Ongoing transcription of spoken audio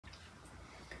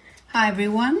Hi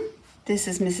everyone, this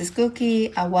is Mrs.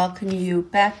 Guggi. I welcome you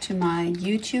back to my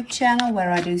YouTube channel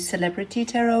where I do celebrity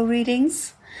tarot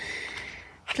readings.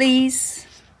 Please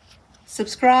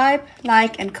subscribe,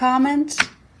 like and comment.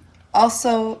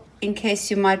 Also, in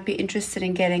case you might be interested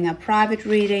in getting a private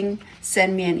reading,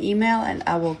 send me an email and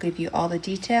I will give you all the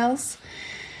details.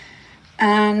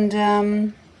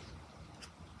 And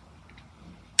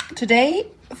today,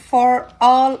 for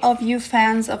all of you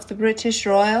fans of the British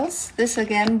Royals, this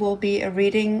again will be a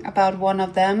reading about one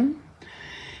of them.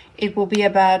 It will be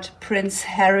about Prince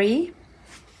Harry,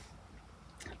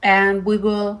 and we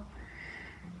will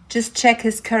just check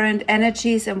his current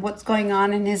energies and what's going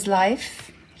on in his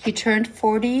life. He turned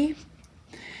 40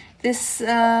 this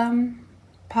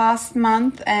past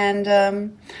month,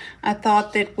 and I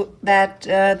thought that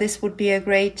this would be a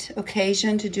great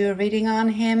occasion to do a reading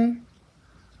on him.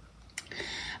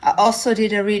 I also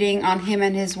did a reading on him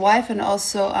and his wife, and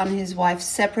also on his wife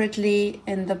separately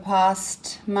in the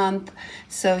past month.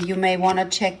 So you may want to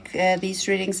check these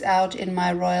readings out in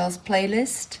my Royals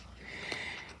playlist.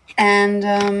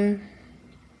 And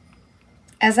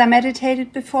as I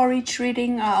meditated before each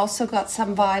reading, I also got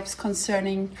some vibes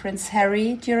concerning Prince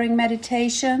Harry during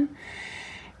meditation.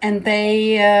 And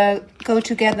they go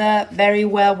together very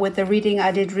well with the reading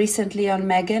I did recently on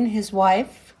Meghan, his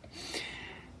wife.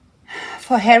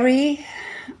 For Harry,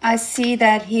 I see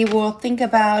that he will think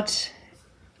about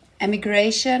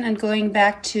emigration and going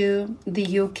back to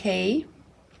the UK.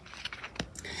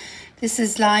 This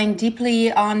is lying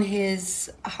deeply on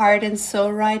his heart and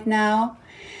soul right now.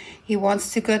 He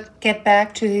wants to get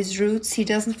back to his roots. He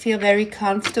doesn't feel very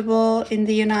comfortable in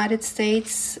the United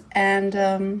States.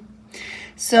 And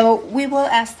so we will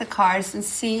ask the cards and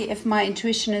see if my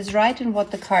intuition is right and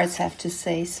what the cards have to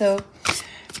say. So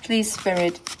please,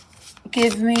 Spirit,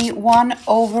 give me one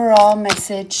overall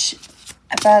message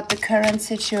about the current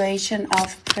situation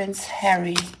of Prince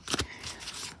Harry.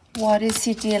 What is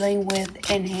he dealing with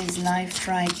in his life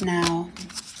right now?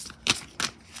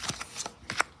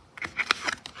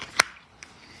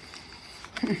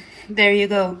 There you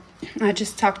go. I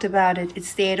just talked about it.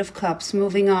 It's the Eight of Cups.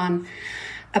 Moving on.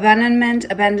 Abandonment,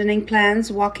 abandoning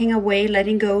plans, walking away,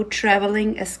 letting go,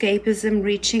 traveling, escapism,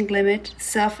 reaching limit,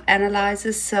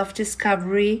 self-analysis,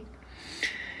 self-discovery,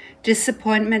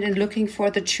 disappointment, and looking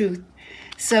for the truth.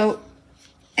 So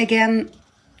again,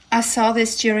 I saw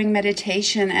this during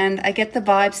meditation, and I get the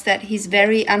vibes that he's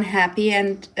very unhappy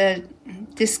and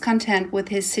discontent with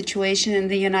his situation in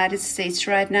the United States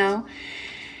right now.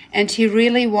 And he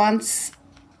really wants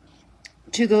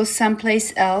to go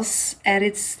someplace else, and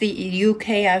it's the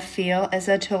UK, I feel, as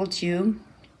I told you.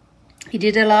 He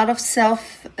did a lot of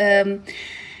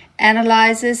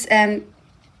self-analysis, and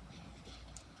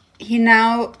he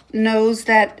now knows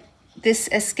that this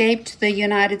escape to the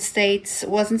United States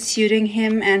wasn't suiting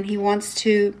him, and he wants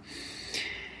to...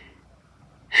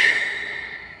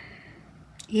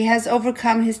 He has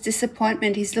overcome his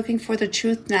disappointment. He's looking for the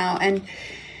truth now, and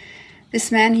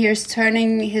this man here is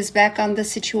turning his back on the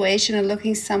situation and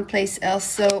looking someplace else.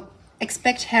 So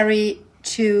expect Harry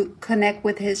to connect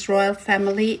with his royal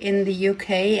family in the UK,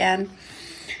 and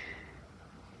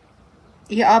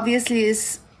he obviously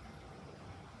is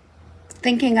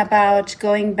thinking about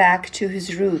going back to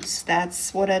his roots.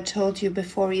 That's what I told you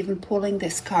before even pulling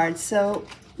this card. So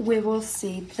we will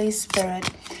see. Please, Spirit,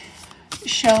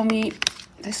 show me.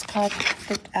 This card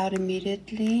flipped out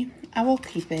immediately. I will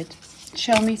keep it.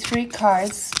 Show me 3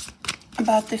 cards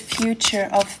about the future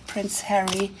of Prince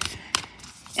Harry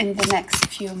in the next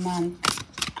few months.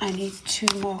 I need 2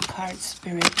 more cards,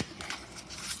 Spirit.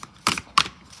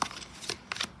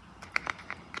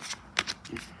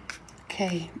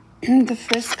 Okay. The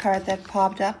first card that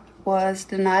popped up was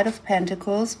the Knight of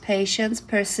Pentacles, patience,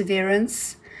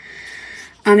 perseverance,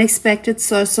 unexpected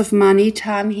source of money,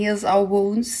 time heals our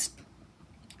wounds,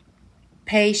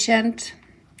 patient,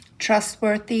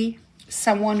 trustworthy,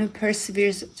 someone who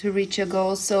perseveres to reach a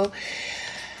goal. So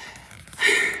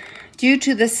due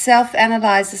to the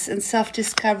self-analysis and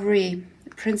self-discovery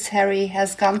Prince Harry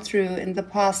has gone through in the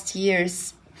past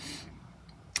years,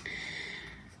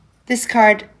 this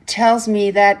card tells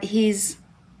me that he's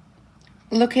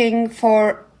looking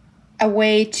for a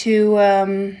way to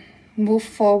move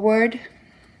forward.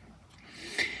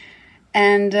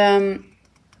 And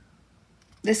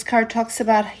this card talks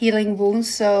about healing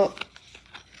wounds. So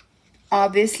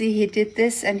obviously he did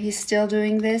this, and he's still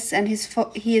doing this, and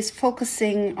he is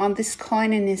focusing on this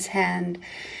coin in his hand,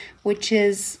 which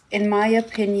is, in my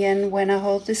opinion, when I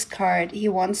hold this card, he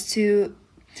wants to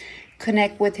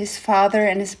connect with his father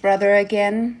and his brother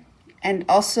again, and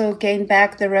also gain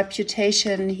back the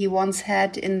reputation he once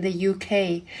had in the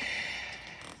UK.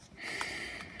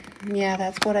 Yeah,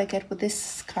 that's what I get with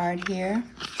this card here.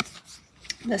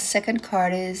 The second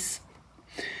card is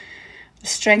the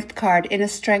Strength card. Inner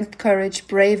strength, courage,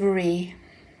 bravery,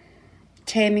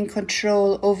 taming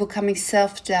control, overcoming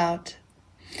self-doubt,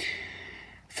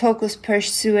 focus,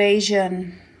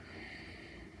 persuasion.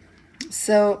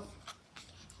 So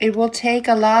it will take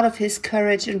a lot of his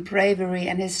courage and bravery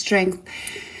and his strength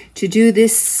to do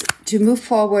this, to move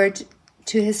forward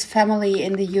to his family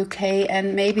in the UK,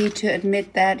 and maybe to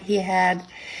admit that he had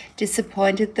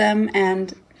disappointed them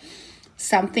and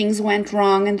some things went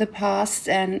wrong in the past,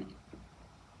 and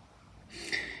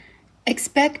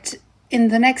expect in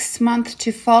the next month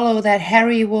to follow that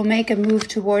Harry will make a move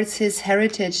towards his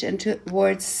heritage and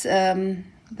towards the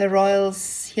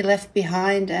royals he left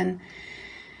behind. And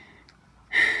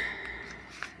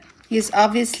he's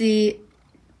obviously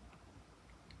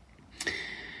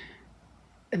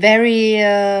very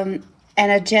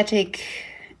energetic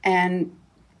and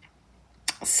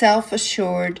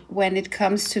self-assured when it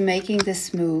comes to making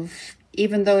this move,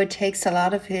 even though it takes a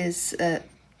lot of his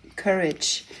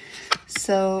courage.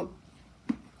 So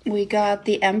we got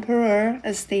the Emperor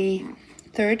as the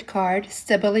third card.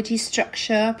 Stability,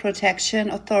 structure, protection,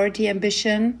 authority,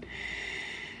 ambition,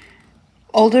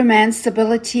 older man,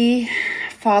 stability,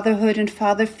 fatherhood and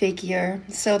father figure.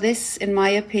 So this, in my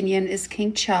opinion, is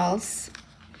King Charles.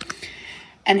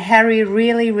 And Harry,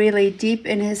 really, really deep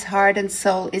in his heart and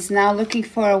soul, is now looking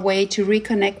for a way to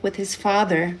reconnect with his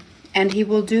father. And he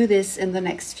will do this in the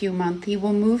next few months. He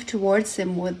will move towards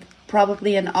him with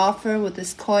probably an offer with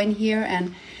this coin here.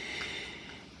 And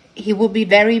he will be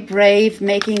very brave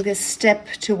making this step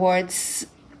towards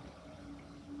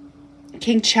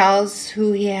King Charles,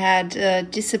 who he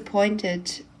had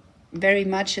disappointed very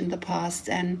much in the past.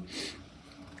 And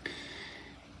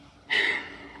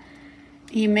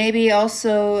he may be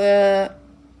also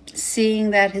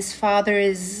seeing that his father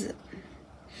is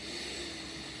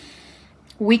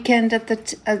weakened at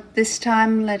this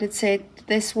time, let it say it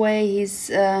this way. He's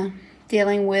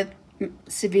dealing with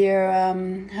severe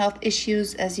health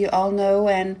issues, as you all know.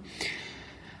 And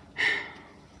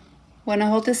when I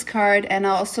hold this card, and I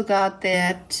also got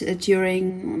that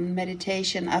during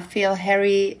meditation, I feel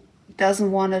Harry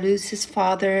doesn't want to lose his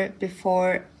father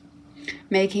before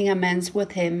making amends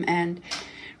with him and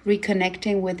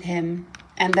reconnecting with him.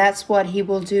 And that's what he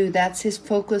will do. That's his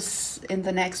focus in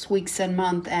the next weeks and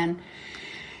months. And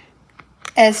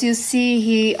as you see,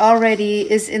 he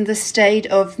already is in the state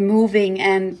of moving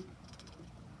and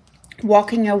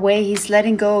walking away. He's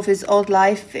letting go of his old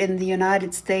life in the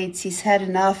United States. He's had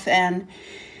enough. And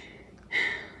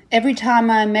every time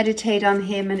I meditate on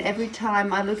him and every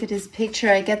time I look at his picture,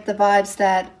 I get the vibes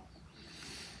that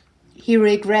he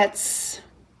regrets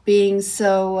being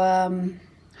so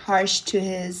harsh to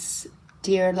his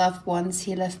dear loved ones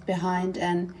he left behind,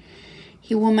 and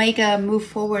he will make a move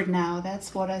forward now.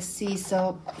 That's what I see.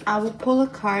 So I will pull a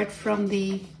card from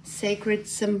the Sacred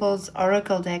Symbols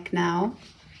Oracle deck now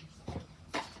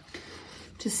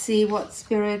to see what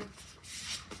Spirit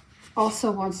also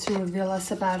wants to reveal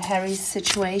us about Harry's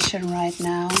situation right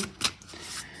now.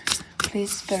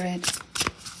 Please, Spirit,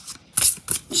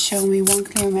 show me one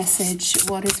clear message.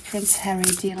 What is Prince Harry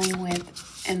dealing with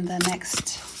in the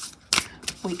next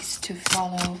weeks to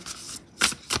follow?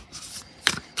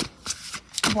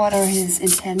 What are his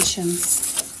intentions?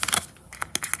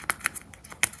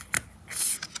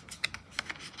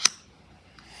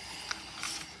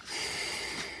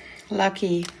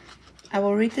 Lucky. I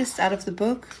will read this out of the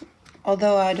book,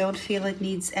 although I don't feel it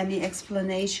needs any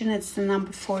explanation. It's the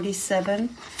number 47.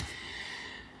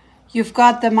 You've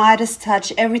got the Midas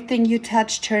touch. Everything you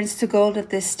touch turns to gold at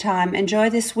this time. Enjoy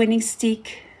this winning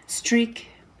streak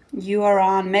you are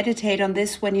on. Meditate on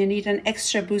this when you need an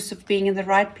extra boost of being in the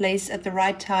right place at the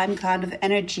right time kind of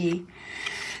energy.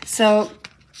 So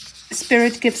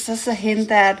Spirit gives us a hint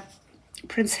that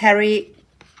Prince Harry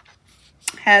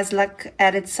has luck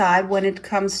at its side when it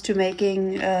comes to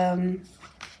making a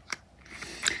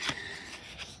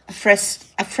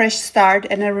fresh start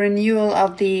and a renewal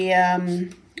of the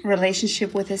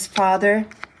relationship with his father.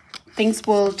 Things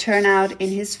will turn out in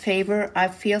his favor. I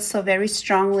feel so very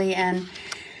strongly, and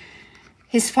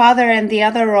his father and the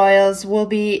other royals will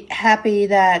be happy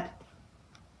that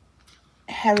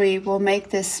Harry will make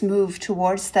this move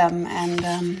towards them.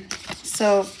 And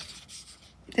so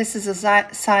this is a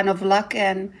sign of luck,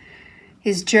 and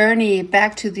his journey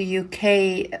back to the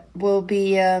UK will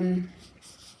be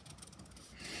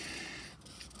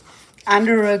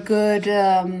under a good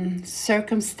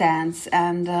circumstance,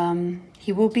 and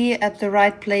he will be at the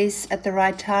right place at the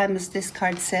right time, as this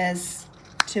card says,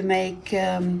 to make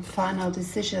final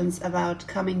decisions about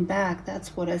coming back.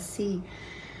 That's what I see.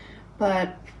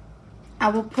 but I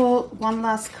will pull one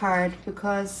last card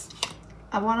because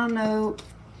I want to know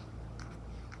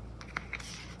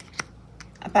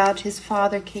about his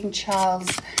father, King Charles.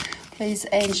 Please,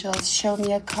 angels, show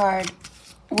me a card.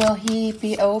 Will he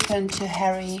be open to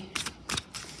Harry?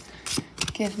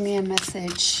 Give me a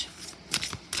message.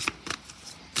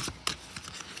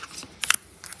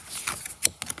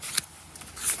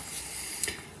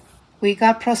 We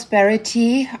got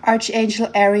prosperity,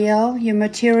 Archangel Ariel. Your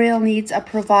material needs are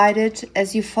provided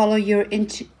as you follow your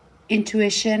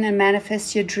intuition and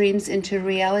manifest your dreams into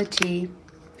reality.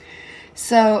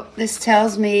 So this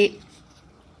tells me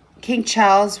King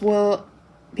Charles will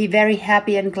be very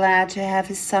happy and glad to have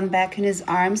his son back in his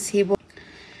arms. He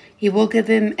will give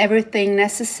him everything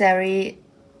necessary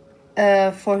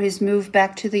for his move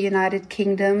back to the United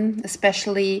Kingdom.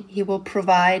 Especially, he will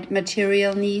provide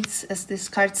material needs, as this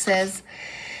card says.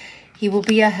 He will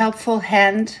be a helpful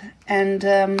hand and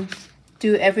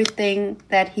do everything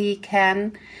that he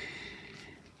can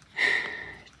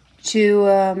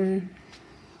to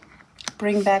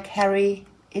bring back Harry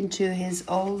into his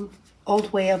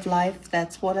old way of life.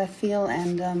 That's what I feel.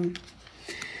 And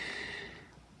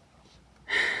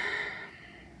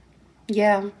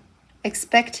yeah,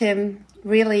 expect him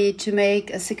really to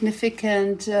make a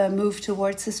significant move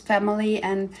towards his family,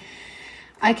 and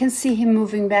I can see him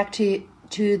moving back to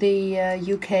the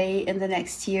UK in the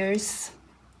next years.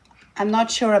 I'm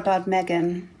not sure about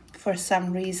Meghan for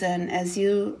some reason. As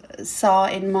you saw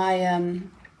in my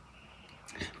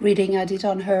reading I did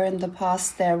on her in the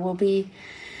past, there will be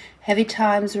heavy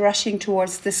times rushing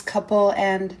towards this couple,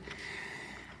 and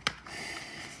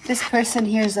this person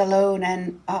here is alone.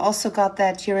 And I also got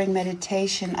that during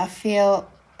meditation. I feel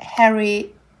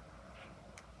Harry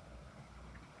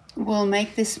will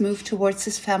make this move towards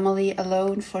his family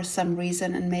alone for some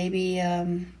reason, and maybe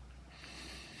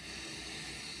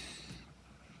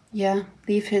yeah,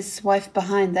 leave his wife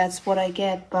behind. That's what I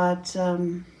get. But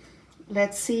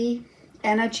let's see.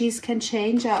 Energies can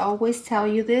change. I always tell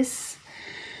you this.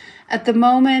 At the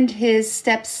moment, his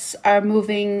steps are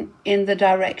moving in the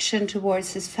direction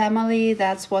towards his family.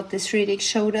 That's what this reading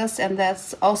showed us, and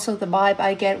that's also the vibe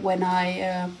I get when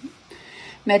I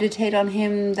meditate on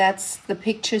him. That's the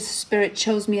picture Spirit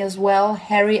shows me as well.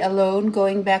 Harry alone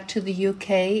going back to the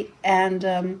UK,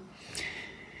 and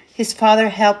his father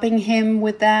helping him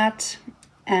with that.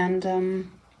 And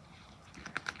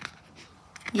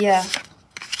yeah,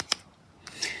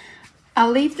 I'll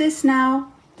leave this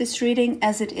now, this reading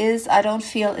as it is. I don't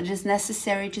feel it is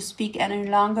necessary to speak any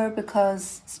longer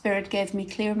because Spirit gave me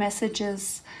clear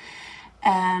messages,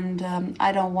 and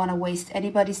I don't want to waste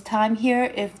anybody's time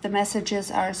here. If the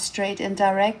messages are straight and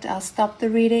direct, I'll stop the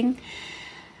reading.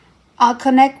 I'll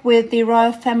connect with the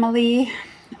royal family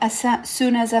as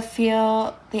soon as I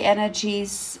feel the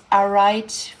energies are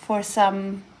right for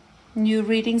some new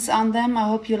readings on them. I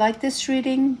hope you like this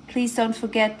reading. Please don't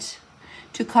forget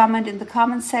to comment in the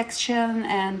comment section,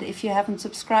 and if you haven't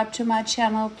subscribed to my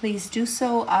channel, please do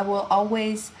so. I will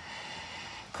always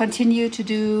continue to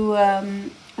do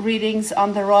readings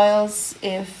on the royals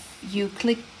if you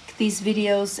click these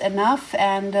videos enough,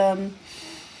 and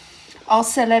all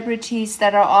celebrities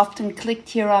that are often clicked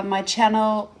here on my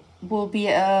channel will be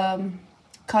a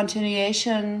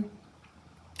continuation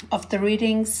of the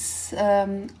readings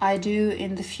I do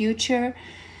in the future.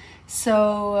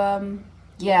 So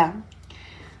yeah,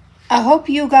 I hope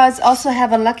you guys also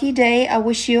have a lucky day. I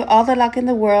wish you all the luck in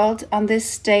the world on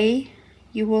this day.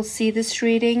 You will see this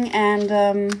reading, and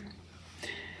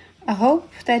I hope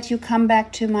that you come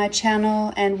back to my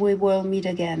channel and we will meet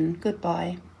again.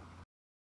 Goodbye.